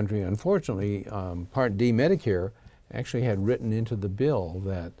this country, unfortunately, Part D Medicare actually had written into the bill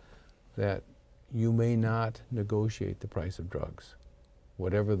that you may not negotiate the price of drugs.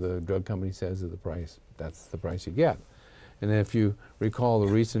 Whatever the drug company says is the price, that's the price you get. And if you recall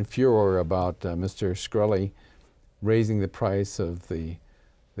the recent furor about Mr. Shkreli raising the price of the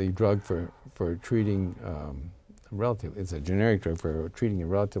drug for treating it's a generic drug for treating a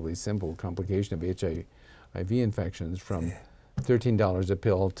relatively simple complication of HIV infections from $13 a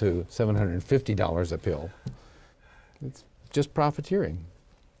pill to $750 a pill. It's just profiteering.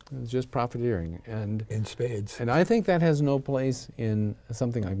 It's just profiteering. And in spades. And I think that has no place in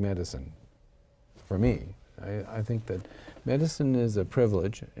something like medicine, for me. I think that medicine is a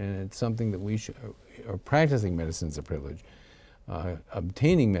privilege, and it's something that we should, or practicing medicine is a privilege.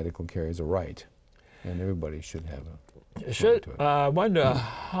 Obtaining medical care is a right, and everybody should have a I wonder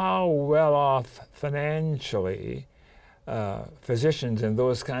how well off financially physicians and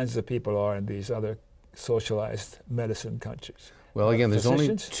those kinds of people are in these other socialized medicine countries. Well, again, there's only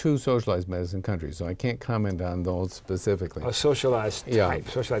physicians? 2 socialized medicine countries, so I can't comment on those specifically. A socialized type,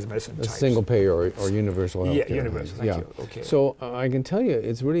 socialized medicine A types. single payer or universal health care. Yeah, universal, thank you. Okay. So I can tell you,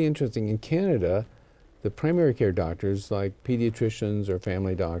 it's really interesting. In Canada, the primary care doctors, like pediatricians or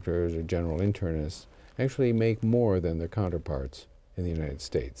family doctors or general internists, actually make more than their counterparts in the United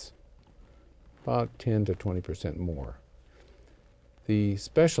States, about 10 to 20% more. The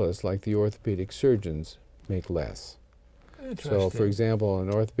specialists, like the orthopedic surgeons, make less. So, for example, an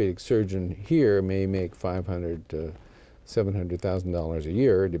orthopedic surgeon here may make $500,000 to $700,000 a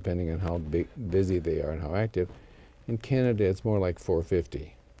year, depending on how busy they are and how active. In Canada, it's more like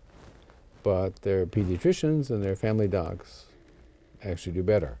 $450,000. But their pediatricians and their family docs actually do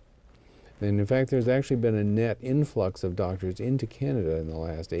better. And in fact, there's actually been a net influx of doctors into Canada in the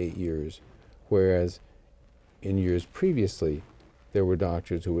last 8 years, whereas in years previously, there were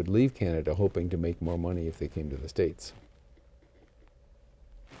doctors who would leave Canada hoping to make more money if they came to the States.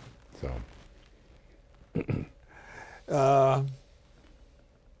 So.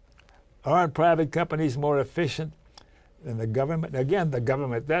 Aren't private companies more efficient than the government? Again, the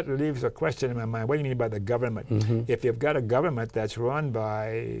government, that leaves a question in my mind. What do you mean by the government? If you've got a government that's run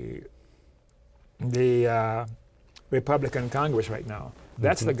by the Republican Congress right now,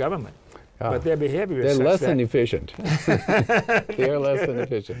 that's the government. But their behavior is They're less than efficient. They are less than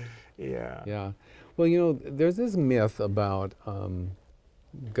efficient. Yeah. Yeah. Well, you know, there's this myth about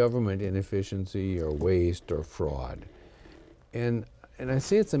government inefficiency or waste or fraud. And I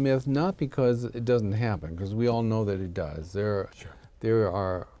say it's a myth not because it doesn't happen, because we all know that it does. There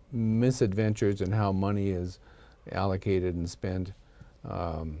are misadventures in how money is allocated and spent.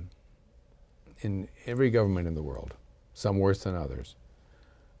 in every government in the world, some worse than others.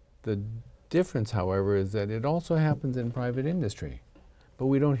 The difference, however, is that it also happens in private industry, but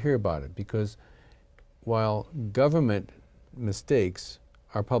we don't hear about it because while government mistakes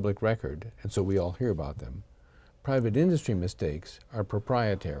are public record, and so we all hear about them, private industry mistakes are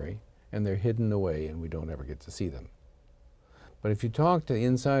proprietary and they're hidden away and we don't ever get to see them. But if you talk to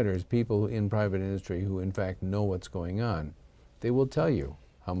insiders, people in private industry who in fact know what's going on, they will tell you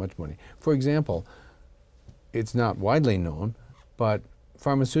how much money. For example, it's not widely known, but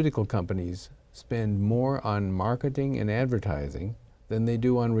pharmaceutical companies spend more on marketing and advertising than they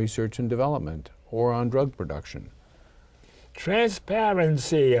do on research and development or on drug production.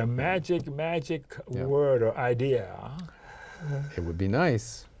 Transparency, a magic word or idea. It would be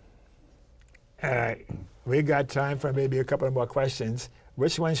nice. We got time for maybe a couple more questions.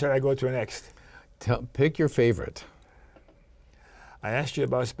 Which one should I go to next? Pick your favorite. I asked you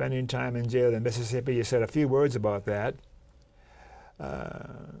about spending time in jail in Mississippi. You said a few words about that.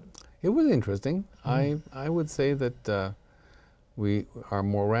 It was interesting. I would say that our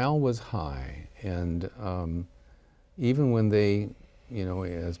morale was high, and even when they,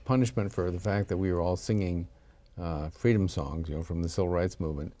 as punishment for the fact that we were all singing freedom songs, from the Civil Rights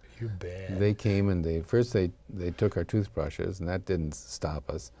Movement, you bet. They came and first they took our toothbrushes, and that didn't stop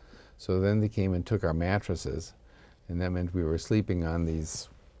us. So then they came and took our mattresses, and that meant we were sleeping on these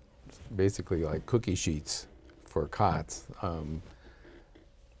basically like cookie sheets for cots. And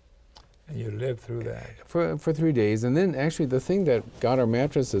you lived through that. For 3 days. And then actually the thing that got our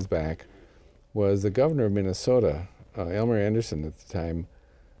mattresses back was the governor of Minnesota, Elmer Anderson at the time,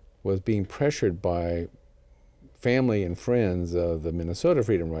 was being pressured by family and friends of the Minnesota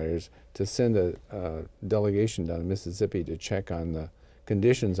Freedom Riders to send a delegation down to Mississippi to check on the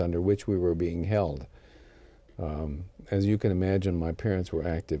conditions under which we were being held. As you can imagine, my parents were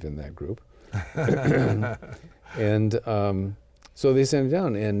active in that group. And so they sent it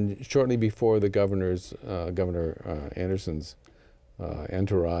down, and shortly before the Governor Anderson's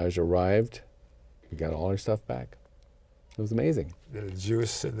entourage arrived, we got all our stuff back. It was amazing. The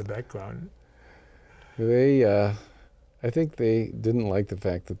juice in the background. I think they didn't like the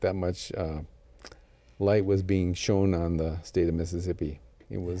fact that much light was being shown on the state of Mississippi.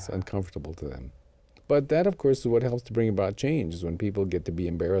 It was uncomfortable to them. But that, of course, is what helps to bring about change, is when people get to be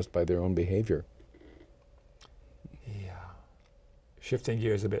embarrassed by their own behavior. Yeah. Shifting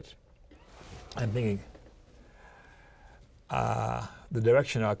gears a bit. I'm thinking the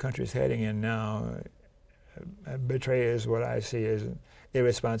direction our country is heading in now betrays what I see as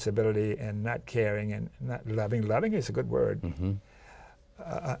irresponsibility and not caring and not loving. Loving is a good word.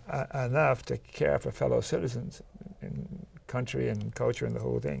 Enough to care for fellow citizens in country and culture and the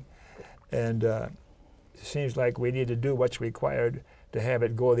whole thing. And it seems like we need to do what's required to have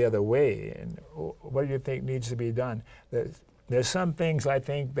it go the other way. And what do you think needs to be done? There's some things I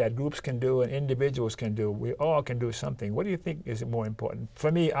think that groups can do and individuals can do. We all can do something. What do you think is more important?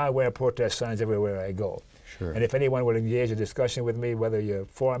 For me, I wear protest signs everywhere I go. Sure. And if anyone will engage a discussion with me, whether you're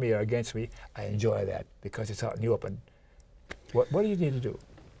for me or against me, I enjoy that because it's out in the open. What do you need to do?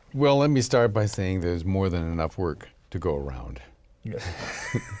 Well, let me start by saying there's more than enough work to go around. Yes.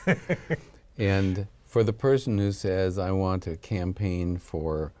 And for the person who says, I want to campaign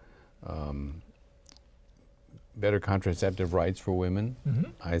for better contraceptive rights for women,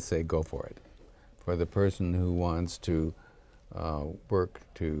 I say go for it. For the person who wants to work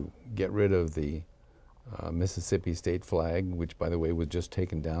to get rid of the Mississippi state flag, which, by the way, was just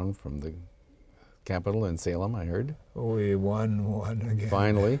taken down from the Capitol in Salem, I heard. We won one again.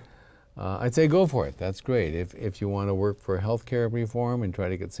 Finally. I'd say go for it. That's great. If you want to work for health care reform and try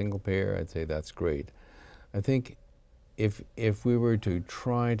to get single payer, I'd say that's great. I think if we were to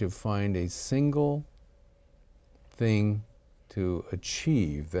try to find a single thing to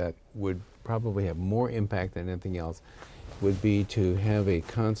achieve that would probably have more impact than anything else, would be to have a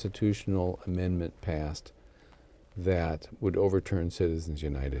constitutional amendment passed that would overturn Citizens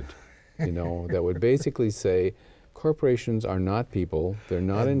United. That would basically say corporations are not people. They're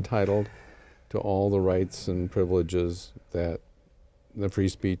not entitled to all the rights and privileges that the free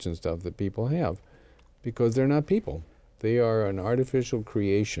speech and stuff that people have, because they're not people. They are an artificial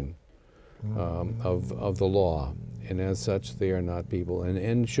creation of the law, and as such they are not people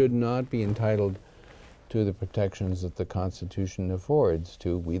and should not be entitled to the protections that the Constitution affords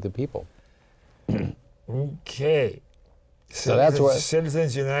to we the people. Okay. So that's what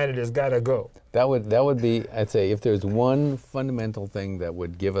Citizens United has got to go. That would be, I'd say, if there's one fundamental thing that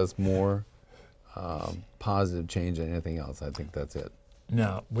would give us more positive change than anything else, I think that's it.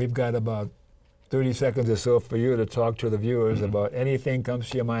 Now, we've got about 30 seconds or so for you to talk to the viewers about anything comes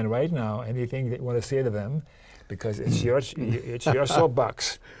to your mind right now, anything that you want to say to them, because it's your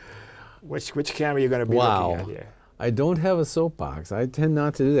soapbox. Which camera are you going to be looking at here? I don't have a soapbox. I tend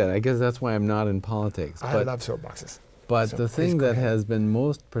not to do that. I guess that's why I'm not in politics. I love soapboxes. But So the thing go that ahead. has been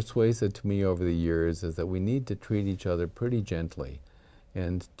most persuasive to me over the years is that we need to treat each other pretty gently,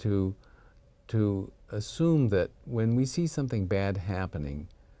 and to assume that when we see something bad happening,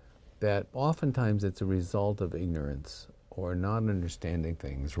 that oftentimes it's a result of ignorance or not understanding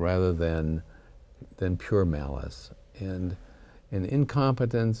things rather than pure malice. And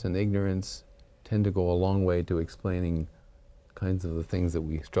incompetence and ignorance tend to go a long way to explaining kinds of the things that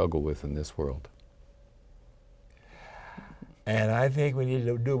we struggle with in this world. And I think we need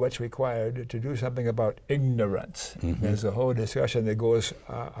to do what's required to do something about ignorance. There's a whole discussion that goes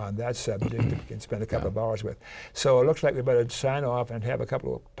on that subject that we can spend a couple of hours with. So it looks like we better sign off and have a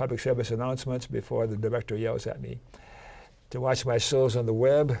couple of public service announcements before the director yells at me. To watch my shows on the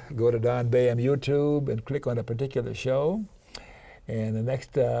web, go to Don Baham YouTube and click on a particular show. And the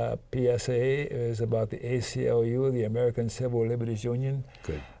next PSA is about the ACLU, the American Civil Liberties Union.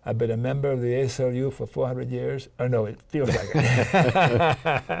 Good. I've been a member of the ACLU for 400 years. Oh, no, it feels like it.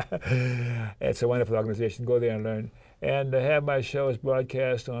 It's a wonderful organization. Go there and learn. And to have my shows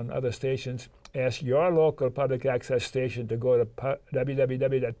broadcast on other stations, ask your local public access station to go to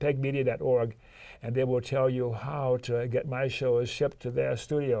www.pegmedia.org, and they will tell you how to get my shows shipped to their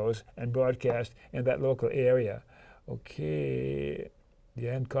studios and broadcast in that local area. Okay, the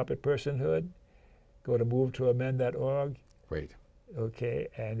end corporate personhood, go to move-to-amend.org. Great. Okay,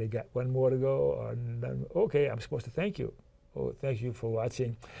 and they got one more to go. Okay, I'm supposed to thank you. Oh, thank you for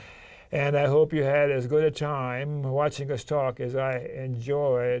watching. And I hope you had as good a time watching us talk as I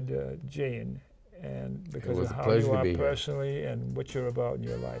enjoyed Jane, and because of how you are personally and what you're about in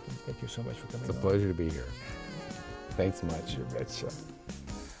your life. And thank you so much for coming on. It's a pleasure to be here. Thanks so much. You betcha.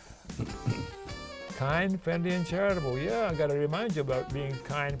 Kind, friendly, and charitable. Yeah, I got to remind you about being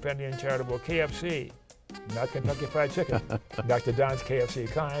kind, friendly, and charitable. KFC, not Kentucky Fried Chicken. Dr. Don's KFC.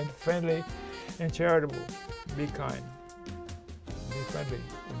 Kind, friendly, and charitable. Be kind, be friendly,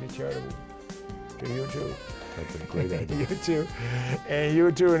 and be charitable. To you too. That's a great idea. You too. And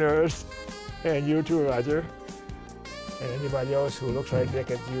you too, nurse. And you too, Roger. And anybody else who looks like they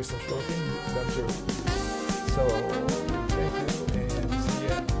could use some stroking, them too. So.